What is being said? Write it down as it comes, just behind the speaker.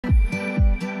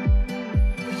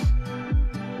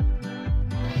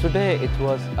Today it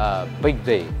was a big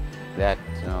day that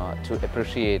to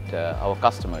appreciate our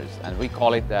customers, and we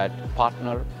call it that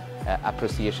partner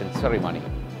appreciation ceremony.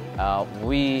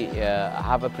 We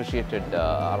have appreciated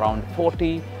around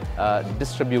 40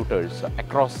 distributors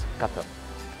across Qatar,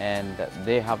 and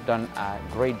they have done a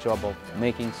great job of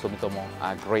making Sumitomo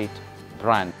a great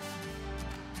brand.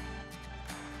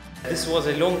 This was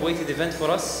a long-awaited event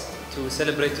for us to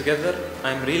celebrate together.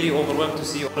 I'm really overwhelmed to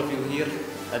see all of you here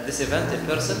at this event in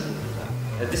person.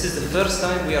 This is the first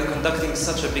time we are conducting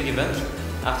such a big event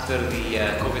after the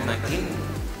COVID-19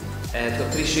 to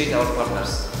appreciate our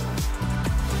partners.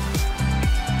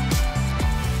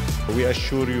 We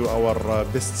assure you our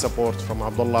best support from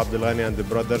Abdullah Abdulghani and the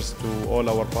brothers to all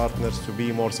our partners to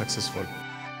be more successful.